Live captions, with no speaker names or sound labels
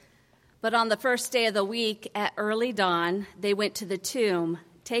But on the first day of the week, at early dawn, they went to the tomb,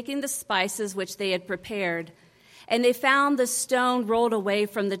 taking the spices which they had prepared. And they found the stone rolled away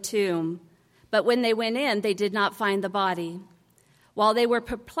from the tomb. But when they went in, they did not find the body. While they were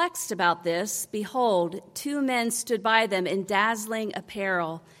perplexed about this, behold, two men stood by them in dazzling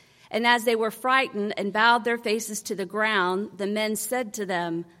apparel. And as they were frightened and bowed their faces to the ground, the men said to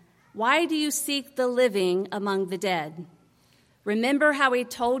them, "Why do you seek the living among the dead? Remember how he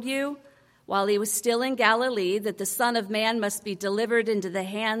told you, while he was still in Galilee, that the Son of Man must be delivered into the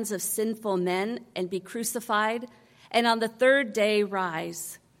hands of sinful men and be crucified, and on the third day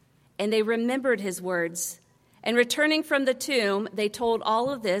rise." And they remembered his words. And returning from the tomb, they told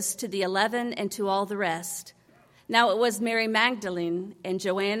all of this to the 11 and to all the rest. Now it was Mary Magdalene and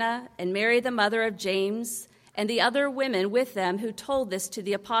Joanna and Mary the mother of James and the other women with them who told this to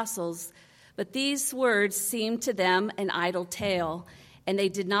the apostles. But these words seemed to them an idle tale, and they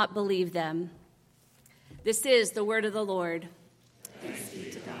did not believe them. This is the word of the Lord. Thanks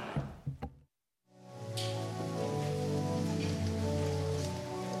be to God.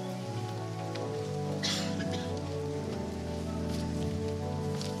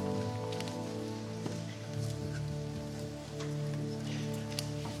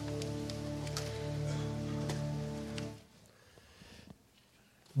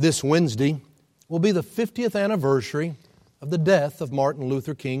 This Wednesday will be the 50th anniversary of the death of Martin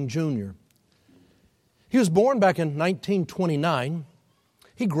Luther King, Jr. He was born back in 1929.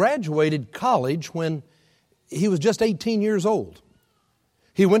 He graduated college when he was just 18 years old.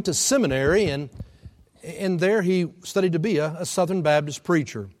 He went to seminary, and there he studied to be a Southern Baptist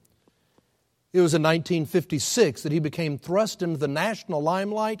preacher. It was in 1956 that he became thrust into the national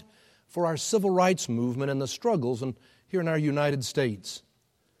limelight for our civil rights movement and the struggles here in our United States.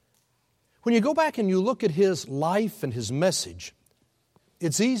 When you go back and you look at his life and his message,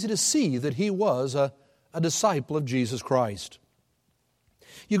 it's easy to see that he was a disciple of Jesus Christ.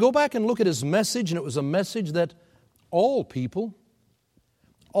 You go back and look at his message, and it was a message that all people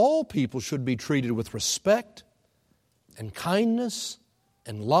should be treated with respect and kindness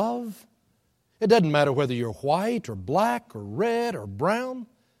and love. It doesn't matter whether you're white or black or red or brown,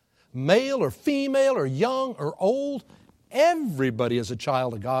 male or female or young or old. Everybody is a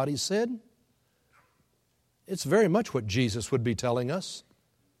child of God, he said. It's very much what Jesus would be telling us.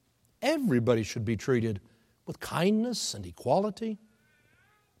 Everybody should be treated with kindness and equality.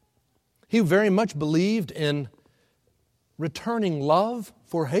 He very much believed in returning love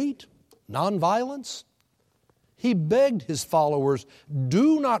for hate, nonviolence. He begged his followers,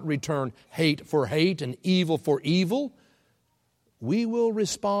 do not return hate for hate and evil for evil. We will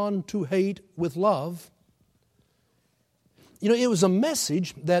respond to hate with love. You know, it was a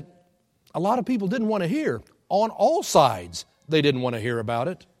message that a lot of people didn't want to hear. On all sides, they didn't want to hear about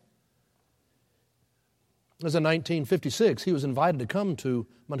it. It was in 1956. He was invited to come to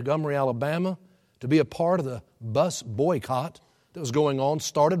Montgomery, Alabama, to be a part of the bus boycott that was going on,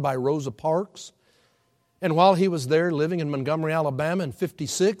 started by Rosa Parks. And while he was there living in Montgomery, Alabama in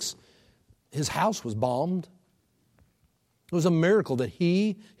 56, his house was bombed. It was a miracle that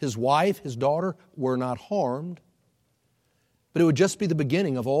he, his wife, his daughter were not harmed. But it would just be the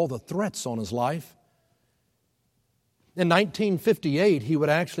beginning of all the threats on his life. In 1958, he would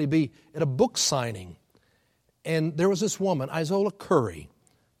actually be at a book signing. And there was this woman, Isola Curry.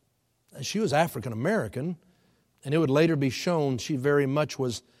 She was African American, and it would later be shown she very much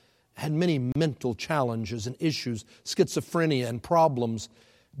had many mental challenges and issues, schizophrenia and problems.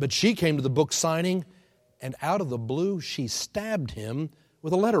 But she came to the book signing, and out of the blue, she stabbed him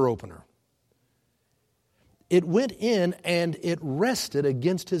with a letter opener. It went in and it rested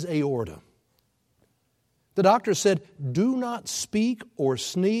against his aorta. The doctor said, do not speak or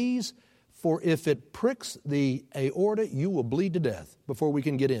sneeze, for if it pricks the aorta, you will bleed to death before we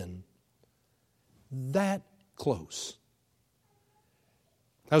can get in. That close.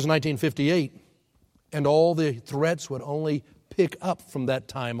 That was 1958, and all the threats would only pick up from that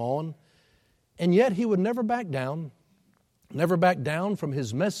time on. And yet he would never back down from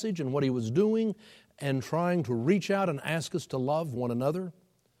his message and what he was doing and trying to reach out and ask us to love one another.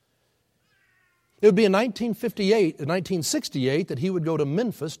 It would be in 1968 that he would go to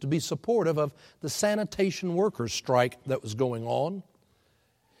Memphis to be supportive of the sanitation workers' strike that was going on.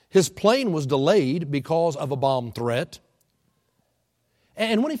 His plane was delayed because of a bomb threat.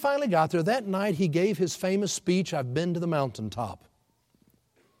 And when he finally got there, that night he gave his famous speech, "I've been to the mountaintop."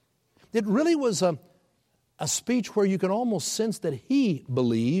 It really was a speech where you can almost sense that he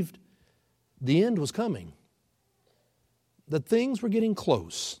believed the end was coming, that things were getting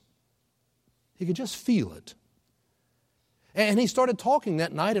close. He could just feel it. And he started talking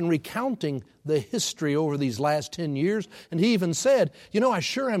that night and recounting the history over these last 10 years. And he even said, I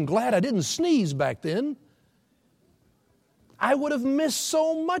sure am glad I didn't sneeze back then. I would have missed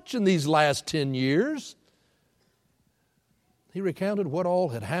so much in these last 10 years. He recounted what all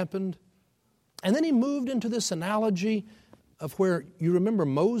had happened. And then he moved into this analogy of where, you remember,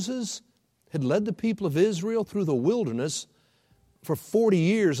 Moses had led the people of Israel through the wilderness for 40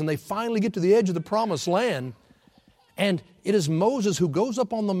 years, and they finally get to the edge of the promised land. And it is Moses who goes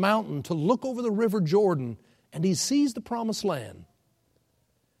up on the mountain to look over the river Jordan, and he sees the promised land.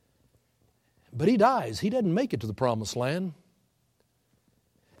 But he dies. He doesn't make it to the promised land.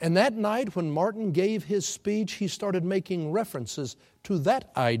 And that night when Martin gave his speech, he started making references to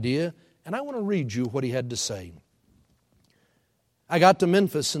that idea, and I want to read you what he had to say. I got to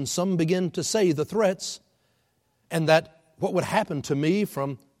Memphis, and some began to say the threats, and that what would happen to me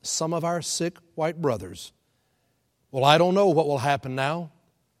from some of our sick white brothers. Well, I don't know what will happen now.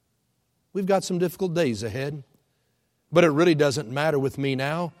 We've got some difficult days ahead. But it really doesn't matter with me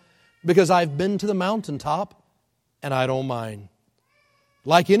now because I've been to the mountaintop and I don't mind.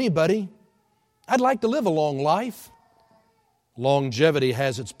 Like anybody, I'd like to live a long life. Longevity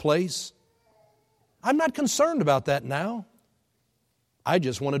has its place. I'm not concerned about that now. I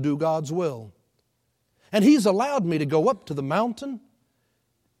just want to do God's will. And He's allowed me to go up to the mountain,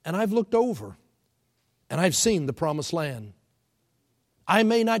 and I've looked over, and I've seen the promised land. I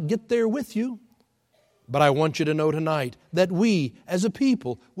may not get there with you, but I want you to know tonight that we, as a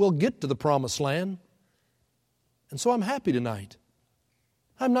people, will get to the promised land. And so I'm happy tonight.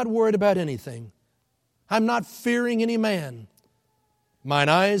 I'm not worried about anything. I'm not fearing any man. Mine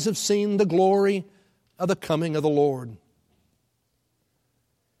eyes have seen the glory of the coming of the Lord.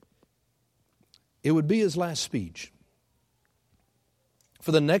 It would be his last speech.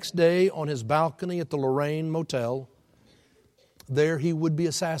 For the next day, on his balcony at the Lorraine Motel, there he would be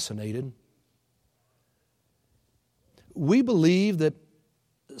assassinated. We believe that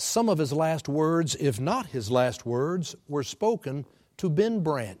some of his last words, if not his last words, were spoken to Ben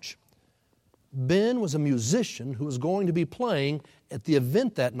Branch. Ben was a musician who was going to be playing at the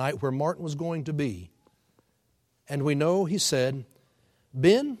event that night where Martin was going to be. And we know he said,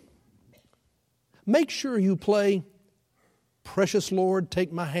 Ben, make sure you play Precious Lord,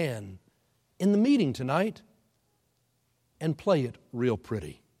 Take My Hand in the meeting tonight and play it real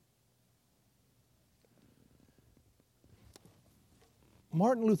pretty.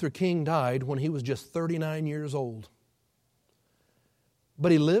 Martin Luther King died when he was just 39 years old.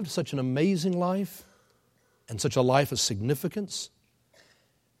 But he lived such an amazing life and such a life of significance.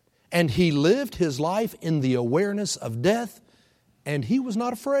 And he lived his life in the awareness of death, and he was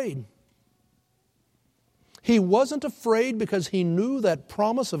not afraid. He wasn't afraid because he knew that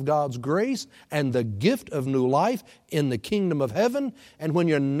promise of God's grace and the gift of new life in the kingdom of heaven. And when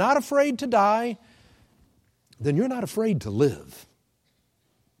you're not afraid to die, then you're not afraid to live.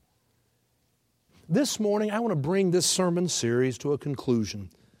 This morning, I want to bring this sermon series to a conclusion.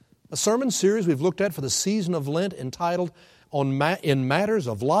 A sermon series we've looked at for the season of Lent entitled In Matters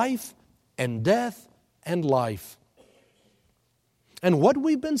of Life and Death and Life. And what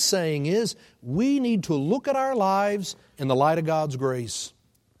we've been saying is we need to look at our lives in the light of God's grace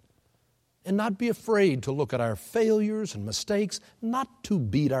and not be afraid to look at our failures and mistakes, not to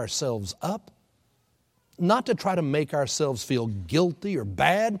beat ourselves up, not to try to make ourselves feel guilty or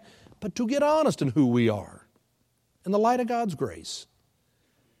bad, but to get honest in who we are in the light of God's grace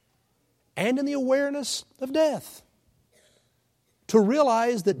and in the awareness of death. To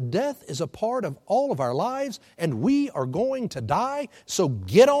realize that death is a part of all of our lives and we are going to die, so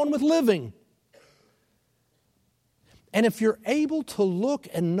get on with living. And if you're able to look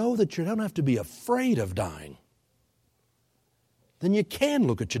and know that you don't have to be afraid of dying, then you can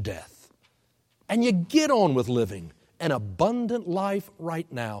look at your death and you get on with living an abundant life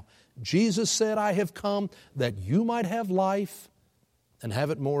right now. Jesus said, I have come that you might have life and have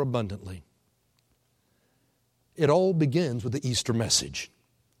it more abundantly. It all begins with the Easter message.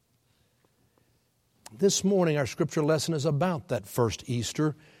 This morning, our scripture lesson is about that first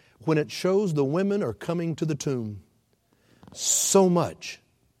Easter when it shows the women are coming to the tomb. So much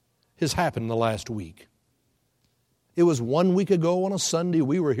has happened in the last week. It was 1 week ago on a Sunday.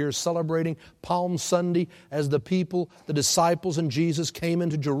 We were here celebrating Palm Sunday as the people, the disciples and Jesus came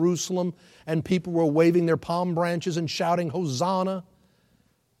into Jerusalem and people were waving their palm branches and shouting, Hosanna.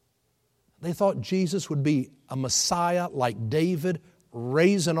 They thought Jesus would be a Messiah like David,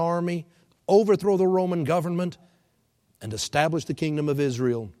 raise an army, overthrow the Roman government, and establish the kingdom of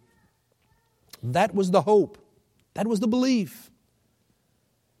Israel. That was the hope. That was the belief.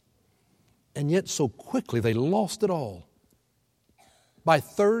 And yet so quickly they lost it all By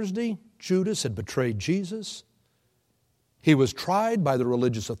Thursday, Judas had betrayed Jesus. He was tried by the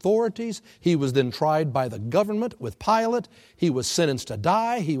religious authorities. He was then tried by the government with Pilate. He was sentenced to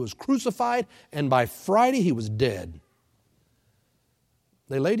die. He was crucified. And by Friday, he was dead.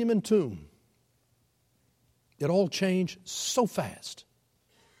 They laid him in a tomb. It all changed so fast.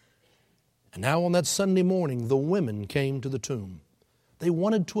 And now on that Sunday morning, the women came to the tomb. They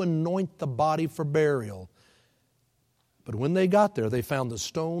wanted to anoint the body for burial. But when they got there, they found the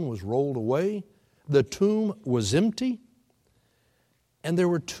stone was rolled away. The tomb was empty. And there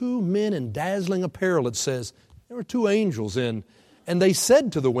were two men in dazzling apparel, it says. There were two angels in. And they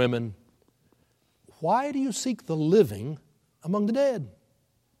said to the women, "Why do you seek the living among the dead?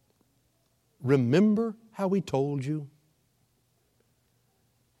 Remember how we told you?"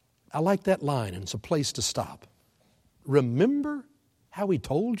 I like that line, and it's a place to stop. Remember how we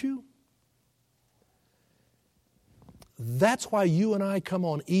told you? That's why you and I come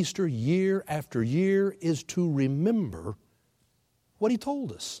on Easter year after year, is to remember what He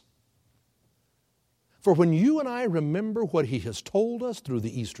told us. For when you and I remember what He has told us through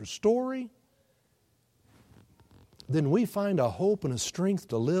the Easter story, then we find a hope and a strength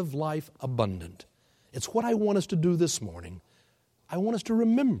to live life abundant. It's what I want us to do this morning. I want us to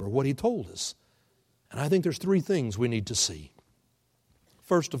remember what He told us. And I think there's three things we need to see.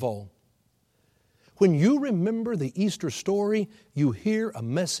 First of all, when you remember the Easter story, you hear a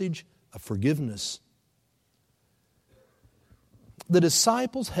message of forgiveness. The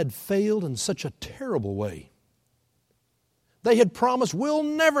disciples had failed in such a terrible way. They had promised, "We'll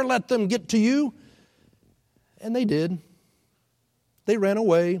never let them get to you." And they did. They ran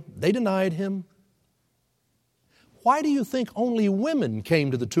away. They denied Him. Why do you think only women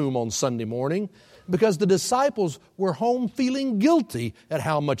came to the tomb on Sunday morning? Because the disciples were home feeling guilty at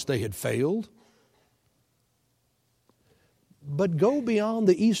how much they had failed. But go beyond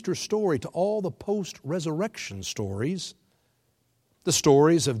the Easter story to all the post-resurrection stories. The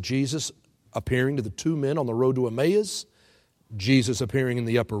stories of Jesus appearing to the two men on the road to Emmaus, Jesus appearing in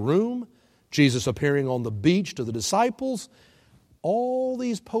the upper room, Jesus appearing on the beach to the disciples. All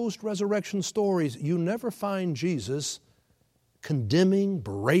these post-resurrection stories, you never find Jesus condemning,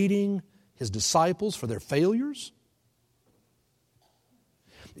 berating His disciples for their failures.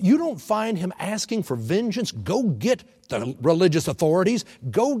 You don't find Him asking for vengeance. Go get the religious authorities.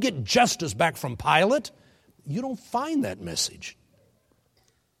 Go get justice back from Pilate. You don't find that message.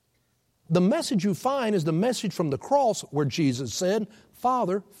 The message you find is the message from the cross where Jesus said,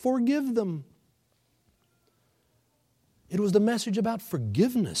 "Father, forgive them." It was the message about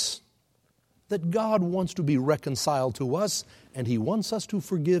forgiveness, that God wants to be reconciled to us and He wants us to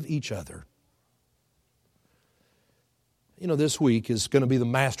forgive each other. You know, this week is going to be the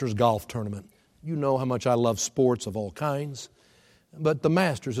Masters golf tournament. You know how much I love sports of all kinds. But the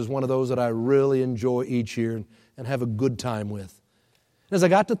Masters is one of those that I really enjoy each year and have a good time with. As I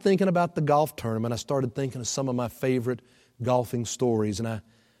got to thinking about the golf tournament, I started thinking of some of my favorite golfing stories. And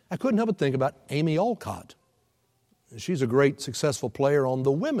I couldn't help but think about Amy Alcott. She's a great, successful player on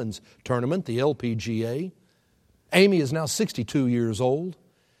the women's tournament, the LPGA. Amy is now 62 years old.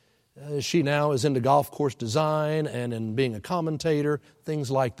 She now is into golf course design and in being a commentator, things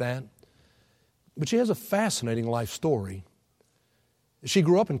like that. But she has a fascinating life story. She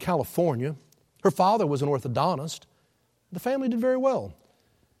grew up in California. Her father was an orthodontist. The family did very well.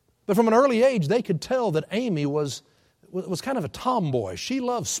 But from an early age, they could tell that Amy was kind of a tomboy. She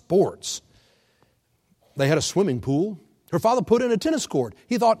loved sports. They had a swimming pool. Her father put in a tennis court.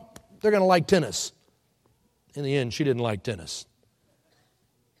 He thought they're going to like tennis. In the end, she didn't like tennis.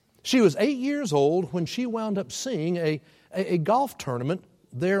 She was 8 years old when she wound up seeing a golf tournament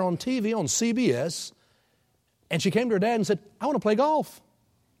there on TV on CBS. And she came to her dad and said, "I want to play golf."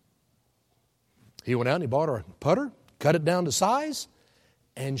 He went out and he bought her a putter, cut it down to size,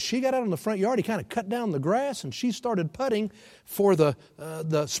 and she got out in the front yard. He kind of cut down the grass, and she started putting for the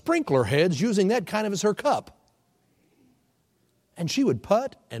sprinkler heads, using that kind of as her cup. And she would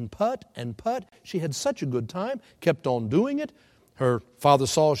putt and putt and putt. She had such a good time, kept on doing it. Her father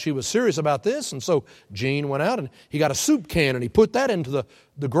saw she was serious about this, and so Gene went out and he got a soup can and he put that into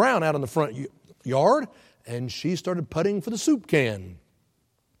the ground out in the front yard, and she started putting for the soup can.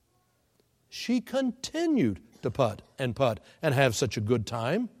 She continued to putt and have such a good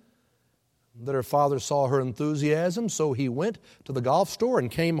time that her father saw her enthusiasm, so he went to the golf store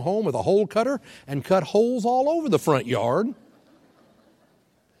and came home with a hole cutter and cut holes all over the front yard,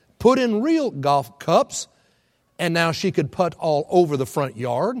 put in real golf cups, and now she could putt all over the front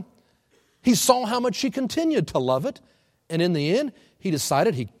yard. He saw how much she continued to love it, and in the end, he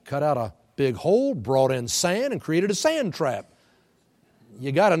decided he cut out a big hole, brought in sand, and created a sand trap.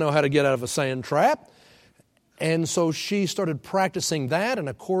 You got to know how to get out of a sand trap. And so she started practicing that. And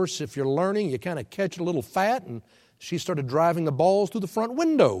of course, if you're learning, you kind of catch it a little fat. And she started driving the balls through the front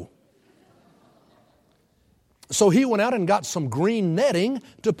window. So he went out and got some green netting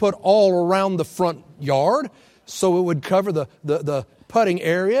to put all around the front yard so it would cover the putting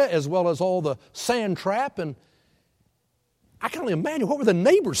area as well as all the sand trap. And I can only imagine what were the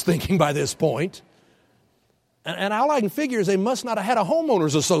neighbors thinking by this point. And all I can figure is they must not have had a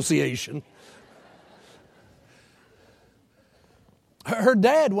homeowners association. Her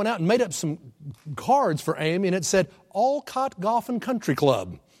dad went out and made up some cards for Amy, and it said, Alcott Golf and Country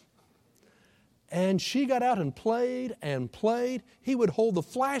Club. And she got out and played and played. He would hold the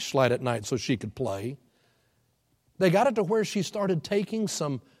flashlight at night so she could play. They got it to where she started taking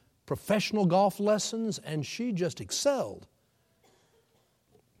some professional golf lessons, and she just excelled.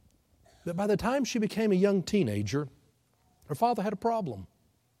 But by the time she became a young teenager, her father had a problem.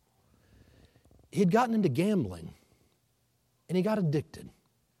 He'd gotten into gambling, and he got addicted.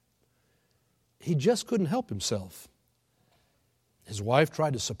 He just couldn't help himself. His wife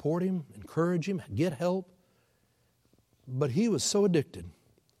tried to support him, encourage him, get help, but he was so addicted.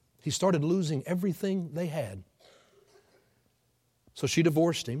 He started losing everything they had. So she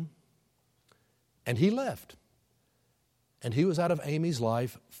divorced him, and he left. And he was out of Amy's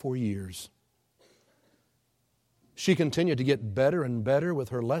life for years. She continued to get better and better with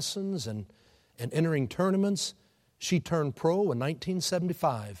her lessons and entering tournaments. She turned pro in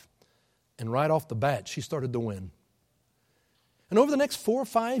 1975, and right off the bat, she started to win. And over the next 4 or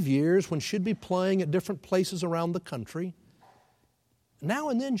 5 years, when she'd be playing at different places around the country, now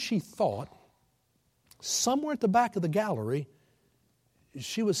and then she thought, somewhere at the back of the gallery,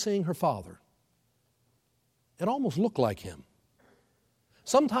 she was seeing her father. It almost looked like him.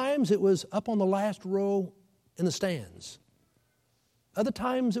 Sometimes it was up on the last row in the stands. Other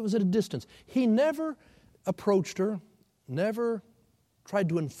times it was at a distance. He never approached her, never tried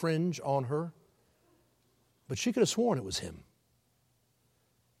to infringe on her, but she could have sworn it was him.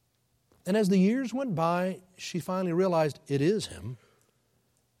 And as the years went by, she finally realized it is him.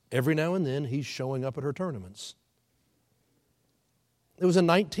 Every now and then he's showing up at her tournaments. It was in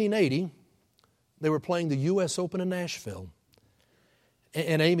 1980. They were playing the U.S. Open in Nashville.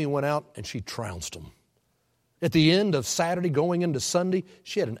 And Amy went out and she trounced them. At the end of Saturday, going into Sunday,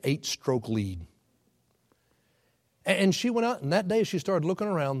 she had an 8-stroke lead. And she went out, and that day she started looking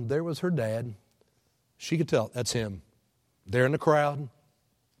around. There was her dad. She could tell, that's him. There in the crowd,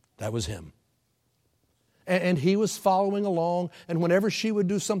 that was him. And he was following along, and whenever she would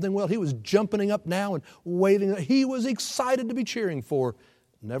do something well, he was jumping up now and waving. He was excited to be cheering for her.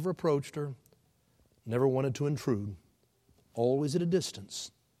 Never approached her, never wanted to intrude, always at a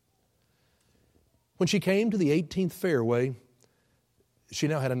distance. When she came to the 18th fairway, she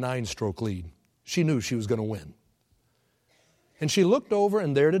now had a 9-stroke lead. She knew she was going to win. And she looked over,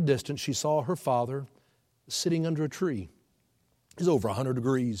 and there at a distance, she saw her father sitting under a tree. It was over 100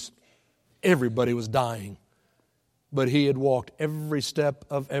 degrees. Everybody was dying. But he had walked every step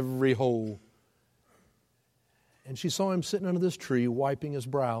of every hole. And she saw him sitting under this tree, wiping his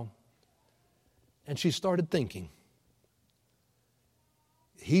brow. And she started thinking,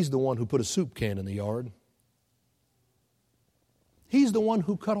 he's the one who put a soup can in the yard. He's the one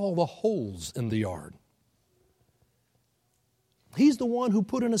who cut all the holes in the yard. He's the one who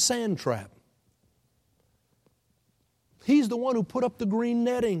put in a sand trap. He's the one who put up the green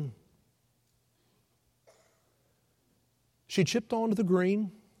netting. She chipped onto the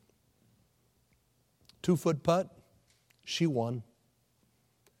green. 2-foot putt. She won.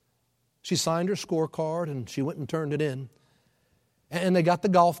 She signed her scorecard and she went and turned it in. And they got the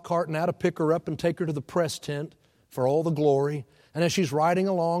golf cart now to pick her up and take her to the press tent for all the glory. And as she's riding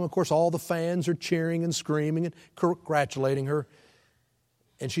along, of course, all the fans are cheering and screaming and congratulating her.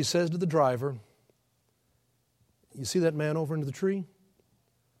 And she says to the driver, you see that man over into the tree?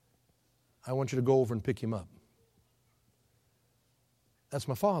 I want you to go over and pick him up. That's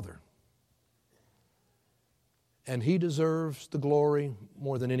my father. And he deserves the glory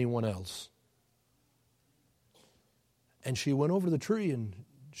more than anyone else. And she went over to the tree and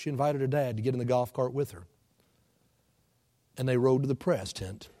she invited her dad to get in the golf cart with her. And they rode to the press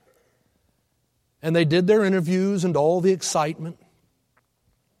tent. And they did their interviews and all the excitement.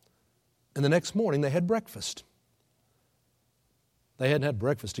 And the next morning they had breakfast. They hadn't had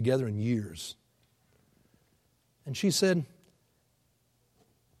breakfast together in years. And she said,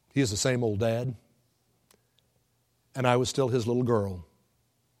 he is the same old dad. And I was still his little girl.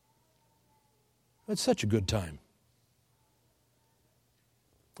 It's such a good time.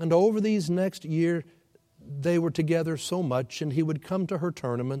 And over these next year, they were together so much, and he would come to her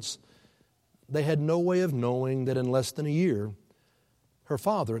tournaments. They had no way of knowing that in less than a year, her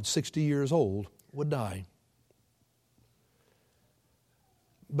father, at 60 years old, would die.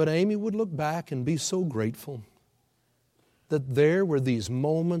 But Amy would look back and be so grateful that there were these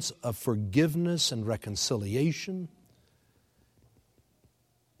moments of forgiveness and reconciliation.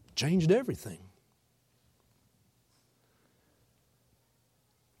 Changed everything.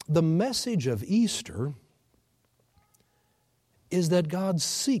 The message of Easter is that God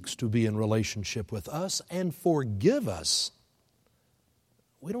seeks to be in relationship with us and forgive us.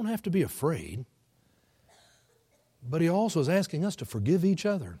 We don't have to be afraid. But He also is asking us to forgive each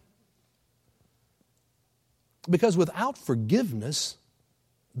other. Because without forgiveness,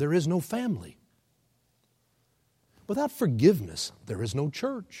 there is no family. Without forgiveness, there is no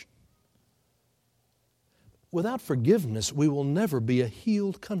church. Without forgiveness, we will never be a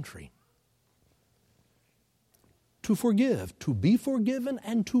healed country. To forgive, to be forgiven,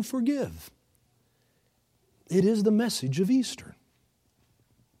 and to forgive. It is the message of Easter.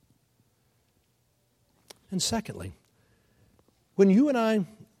 And secondly, when you and I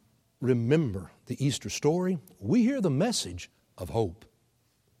remember the Easter story, we hear the message of hope.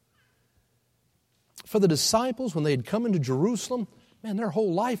 For the disciples, when they had come into Jerusalem, man, their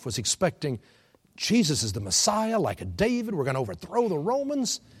whole life was expecting Jesus is the Messiah, like a David. We're going to overthrow the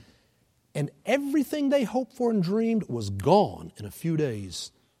Romans. And everything they hoped for and dreamed was gone in a few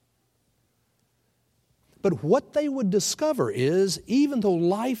days. But what they would discover is, even though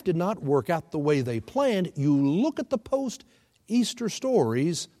life did not work out the way they planned, you look at the post-Easter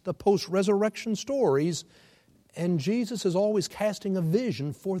stories, the post-resurrection stories, and Jesus is always casting a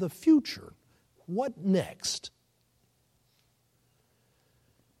vision for the future. What next?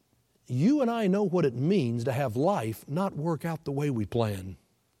 You and I know what it means to have life not work out the way we plan.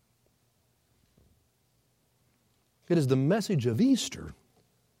 It is the message of Easter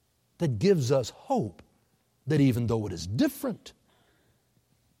that gives us hope that even though it is different,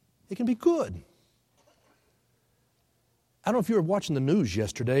 it can be good. I don't know if you were watching the news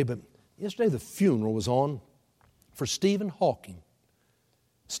yesterday, but yesterday the funeral was on for Stephen Hawking.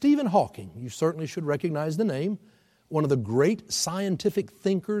 Stephen Hawking, you certainly should recognize the name, one of the great scientific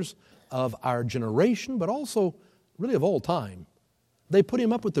thinkers of our generation, but also really of all time. They put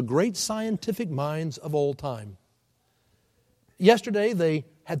him up with the great scientific minds of all time. Yesterday, they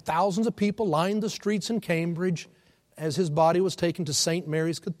had thousands of people line the streets in Cambridge as his body was taken to St.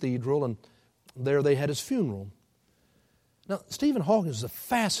 Mary's Cathedral, and there they had his funeral. Now, Stephen Hawking is a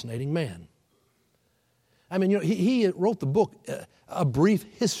fascinating man. I mean, he wrote the book, A Brief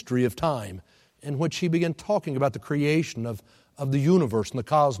History of Time, in which he began talking about the creation of the universe and the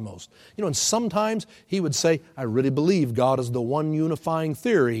cosmos. And sometimes he would say, I really believe God is the one unifying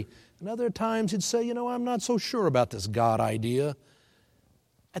theory. And other times he'd say, I'm not so sure about this God idea.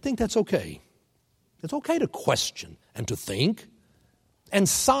 I think that's okay. It's okay to question and to think. And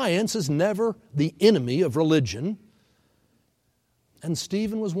science is never the enemy of religion. And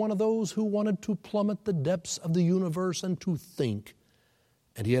Stephen was one of those who wanted to plummet the depths of the universe and to think.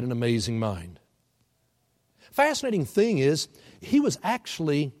 And he had an amazing mind. Fascinating thing is, he was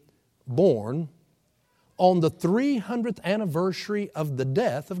actually born on the 300th anniversary of the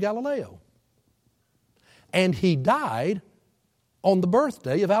death of Galileo. And he died on the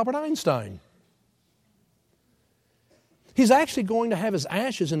birthday of Albert Einstein. He's actually going to have his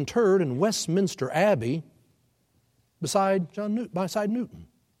ashes interred in Westminster Abbey beside Newton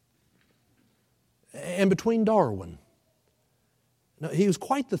and between Darwin. Now, he was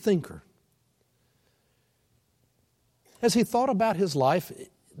quite the thinker. As he thought about his life,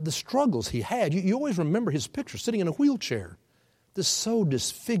 the struggles he had, you always remember his picture sitting in a wheelchair. This so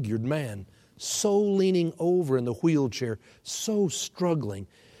disfigured man, so leaning over in the wheelchair, so struggling.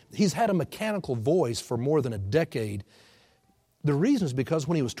 He's had a mechanical voice for more than a decade. The reason is because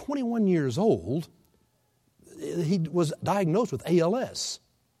when he was 21 years old, he was diagnosed with ALS.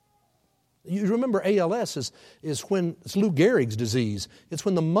 You remember ALS is when it's Lou Gehrig's disease. It's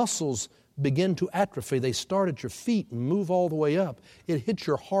when the muscles begin to atrophy. They start at your feet and move all the way up. It hits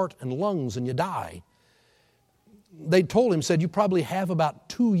your heart and lungs and you die. They told him, said, you probably have about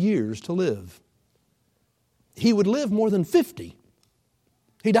 2 years to live. He would live more than 50.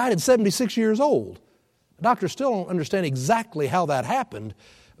 He died at 76 years old. The doctors still don't understand exactly how that happened,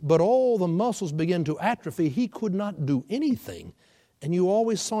 but all the muscles began to atrophy. He could not do anything. And you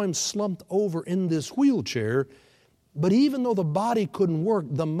always saw him slumped over in this wheelchair. But even though the body couldn't work,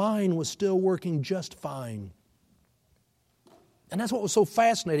 the mind was still working just fine. And that's what was so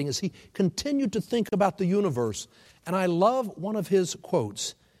fascinating, is he continued to think about the universe. And I love one of his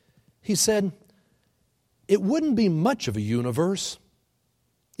quotes. He said, It wouldn't be much of a universe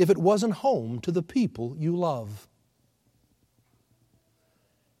if it wasn't home to the people you love.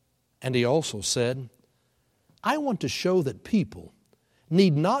 And he also said, I want to show that people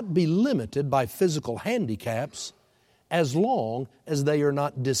need not be limited by physical handicaps as long as they are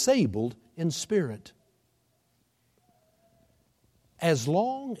not disabled in spirit. As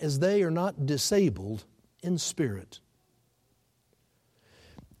long as they are not disabled in spirit.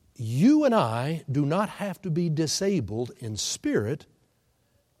 You and I do not have to be disabled in spirit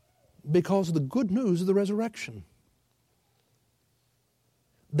because of the good news of the resurrection.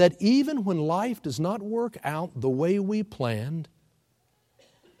 That even when life does not work out the way we planned,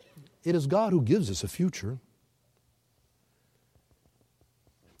 it is God who gives us a future.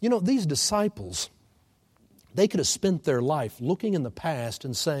 You know, these disciples, they could have spent their life looking in the past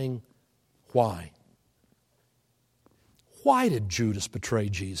and saying, why? Why did Judas betray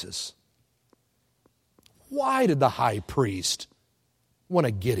Jesus? Why did the high priest want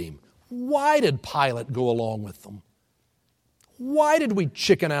to get him? Why did Pilate go along with them? Why did we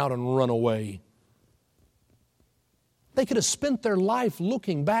chicken out and run away? They could have spent their life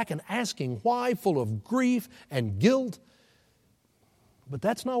looking back and asking why, full of grief and guilt. But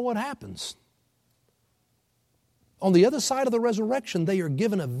that's not what happens. On the other side of the resurrection, they are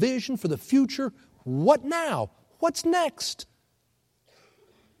given a vision for the future. What now? What's next?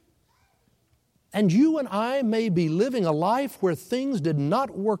 And you and I may be living a life where things did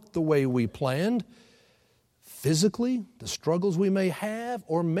not work the way we planned. Physically, the struggles we may have,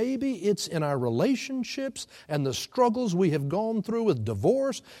 or maybe it's in our relationships and the struggles we have gone through with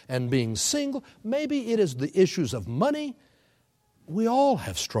divorce and being single. Maybe it is the issues of money. We all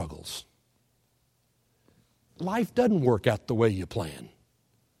have struggles. Life doesn't work out the way you plan.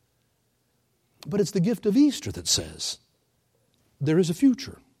 But it's the gift of Easter that says there is a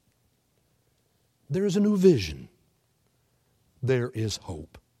future. There is a new vision. There is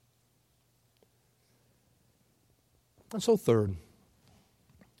hope. And so third,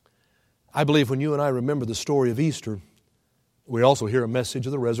 I believe when you and I remember the story of Easter, we also hear a message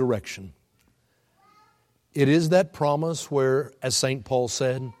of the resurrection. It is that promise where, as St. Paul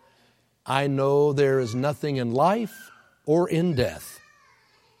said, I know there is nothing in life or in death.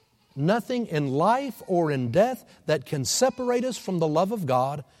 Nothing in life or in death that can separate us from the love of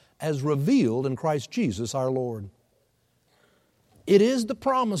God as revealed in Christ Jesus our Lord. It is the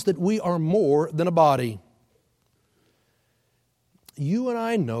promise that we are more than a body. You and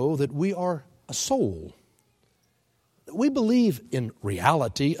I know that we are a soul. We believe in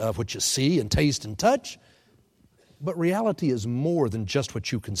reality of what you see and taste and touch, but reality is more than just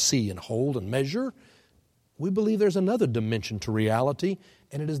what you can see and hold and measure. We believe there's another dimension to reality,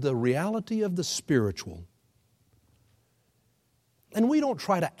 and it is the reality of the spiritual. And we don't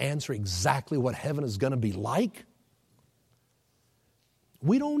try to answer exactly what heaven is going to be like.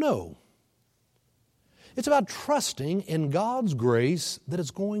 We don't know. It's about trusting in God's grace that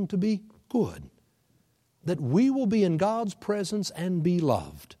it's going to be good, that we will be in God's presence and be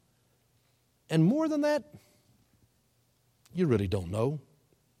loved. And more than that, you really don't know.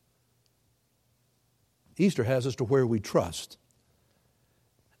 Easter has us to where we trust.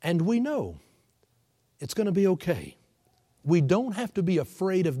 And we know it's going to be okay. We don't have to be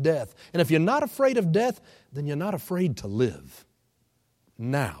afraid of death. And if you're not afraid of death, then you're not afraid to live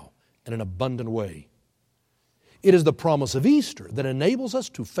now in an abundant way. It is the promise of Easter that enables us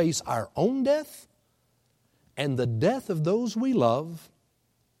to face our own death and the death of those we love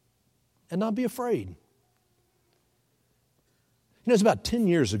and not be afraid. You know, it's about 10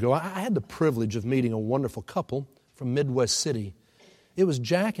 years ago, I had the privilege of meeting a wonderful couple from Midwest City. It was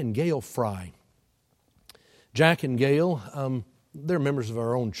Jack and Gail Fry. Jack and Gail, they're members of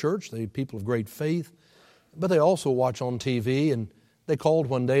our own church. They're people of great faith. But they also watch on TV, and they called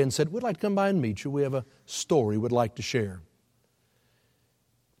one day and said, we'd like to come by and meet you. We have a story we'd like to share.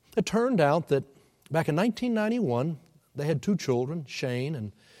 It turned out that back in 1991, they had two children,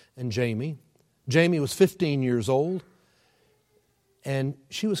 Shane and Jamie. Jamie was 15 years old, and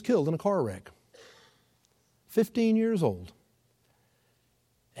she was killed in a car wreck. 15 years old.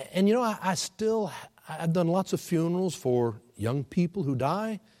 And you know, I've done lots of funerals for young people who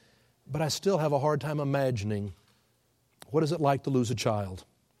die, but I still have a hard time imagining what is it like to lose a child.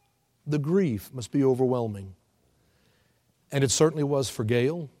 The grief must be overwhelming. And it certainly was for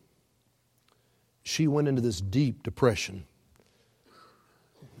Gail. She went into this deep depression.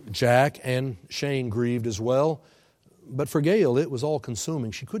 Jack and Shane grieved as well. But for Gail, it was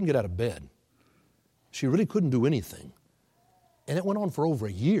all-consuming. She couldn't get out of bed. She really couldn't do anything. And it went on for over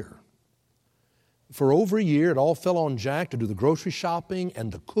a year. For over a year, it all fell on Jack to do the grocery shopping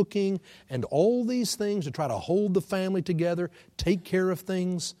and the cooking and all these things to try to hold the family together, take care of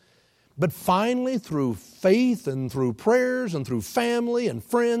things. But finally, through faith and through prayers and through family and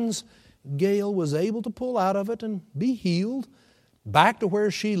friends, Gail was able to pull out of it and be healed, back to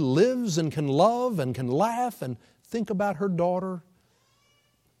where she lives and can love and can laugh and think about her daughter.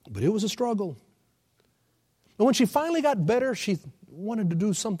 But it was a struggle. And when she finally got better, she wanted to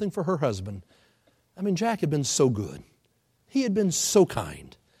do something for her husband. I mean, Jack had been so good. He had been so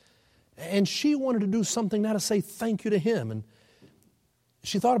kind. And she wanted to do something now to say thank you to him. And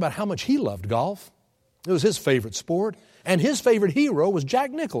she thought about how much he loved golf. It was his favorite sport. And his favorite hero was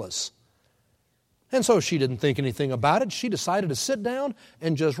Jack Nicklaus. And so she didn't think anything about it. She decided to sit down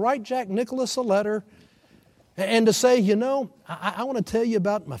and just write Jack Nicklaus a letter and to say, you know, I want to tell you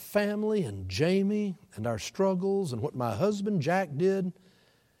about my family and Jamie and our struggles and what my husband Jack did.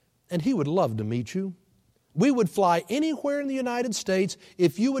 And he would love to meet you. We would fly anywhere in the United States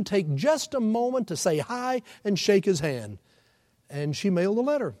if you would take just a moment to say hi and shake his hand. And she mailed a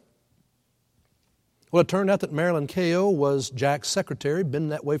letter. Well, it turned out that Marilyn K.O. was Jack's secretary, been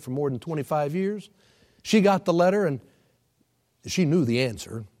that way for more than 25 years. She got the letter and she knew the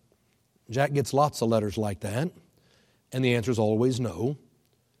answer. Jack gets lots of letters like that, and the answer is always no.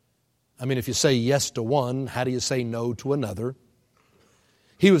 I mean, if you say yes to one, how do you say no to another?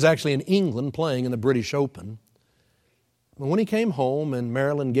 He was actually in England playing in the British Open. When he came home and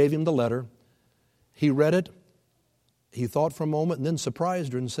Marilyn gave him the letter, he read it, he thought for a moment and then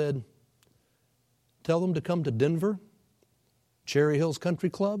surprised her and said, "Tell them to come to Denver, Cherry Hills Country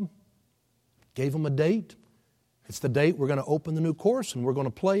Club." Gave them a date. It's the date we're going to open the new course and we're going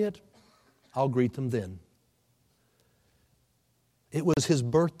to play it. I'll greet them then. It was his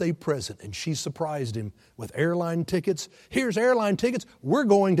birthday present, and she surprised him with airline tickets. Here's airline tickets. We're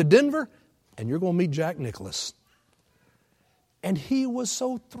going to Denver, and you're going to meet Jack Nicklaus. And he was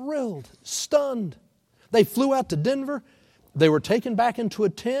so thrilled, stunned. They flew out to Denver. They were taken back into a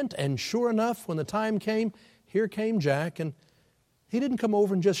tent, and sure enough, when the time came, here came Jack, and he didn't come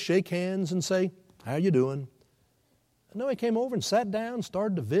over and just shake hands and say, "How you doing?" No, he came over and sat down,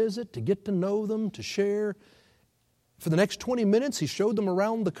 started to visit, to get to know them, to share. For the next 20 minutes, he showed them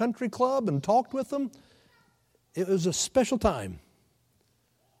around the country club and talked with them. It was a special time.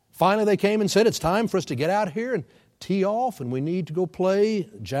 Finally, they came and said, "It's time for us to get out here and tee off, and we need to go play."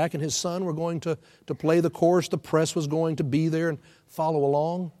 Jack and his son were going to play the course. The press was going to be there and follow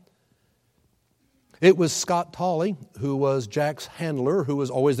along. It was Scott Tolley, who was Jack's handler, who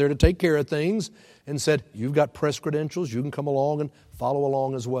was always there to take care of things, and said, "You've got press credentials, you can come along and follow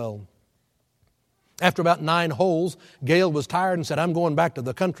along as well." After about 9 holes, Gail was tired and said, "I'm going back to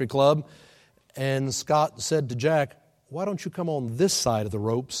the country club." And Scott said to Jack, "Why don't you come on this side of the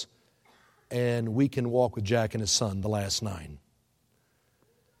ropes and we can walk with Jack and his son the last 9.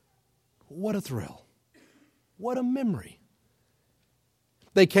 What a thrill. What a memory.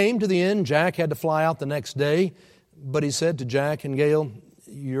 They came to the end. Jack had to fly out the next day, but he said to Jack and Gail,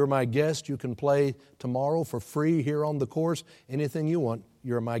 "You're my guest. You can play tomorrow for free here on the course. Anything you want,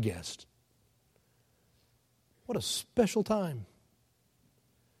 you're my guest." What a special time.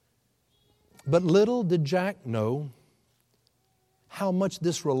 But little did Jack know how much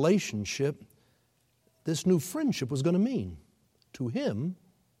this relationship, this new friendship was going to mean to him.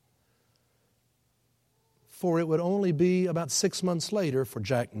 For it would only be about 6 months later for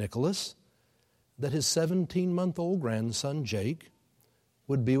Jack Nicklaus that his 17-month-old grandson, Jake,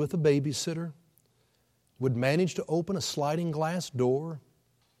 would be with a babysitter, would manage to open a sliding glass door,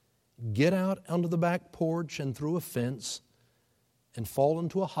 get out onto the back porch and through a fence, and fall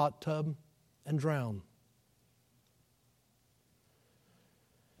into a hot tub and drown.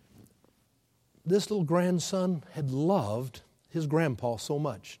 This little grandson had loved his grandpa so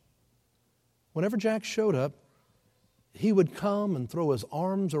much. Whenever Jack showed up, he would come and throw his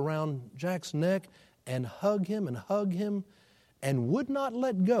arms around Jack's neck and hug him and would not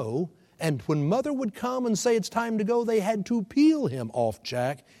let go. And when Mother would come and say it's time to go, they had to peel him off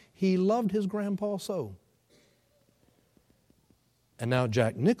Jack. He loved his grandpa so. And now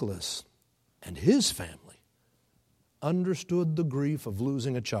Jack Nicklaus and his family understood the grief of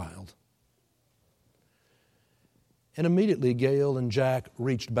losing a child. And immediately Gail and Jack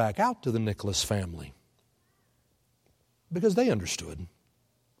reached back out to the Nicklaus family because they understood.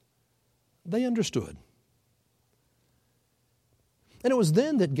 They understood. And it was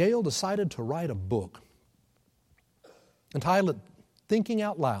then that Gail decided to write a book entitled Thinking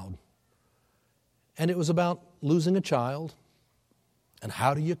Out Loud. And it was about losing a child and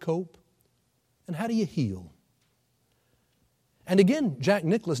how do you cope and how do you heal. And again, Jack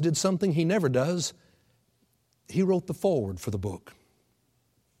Nicklaus did something he never does. He wrote the foreword for the book.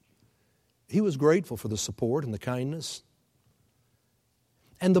 He was grateful for the support and the kindness.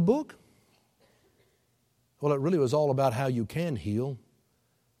 And the book, well, it really was all about how you can heal,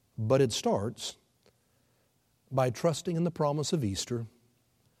 but it starts by trusting in the promise of Easter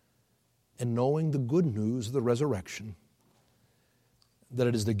and knowing the good news of the resurrection, that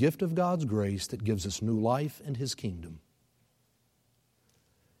it is the gift of God's grace that gives us new life and His kingdom.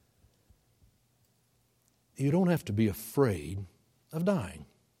 You don't have to be afraid of dying.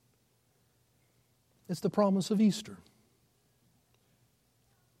 It's the promise of Easter.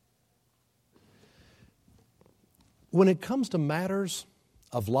 When it comes to matters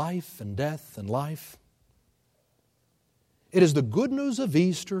of life and death and life, it is the good news of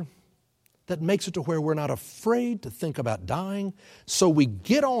Easter that makes it to where we're not afraid to think about dying, so we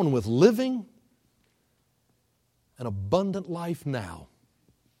get on with living an abundant life now.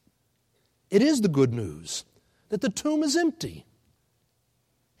 It is the good news that the tomb is empty.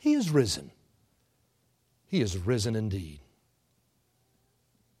 He is risen. He is risen indeed.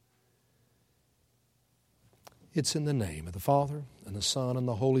 It's in the name of the Father, and the Son, and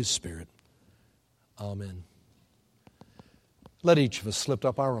the Holy Spirit. Amen. Let each of us lift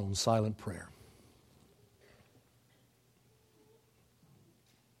up our own silent prayer.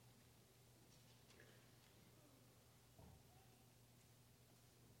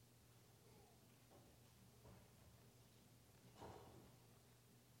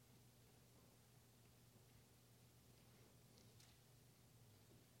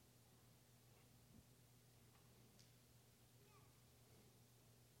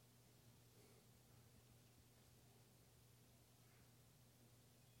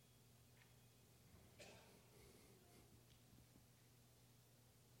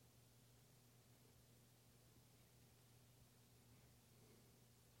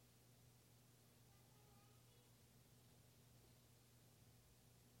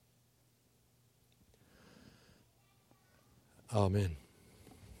 Amen.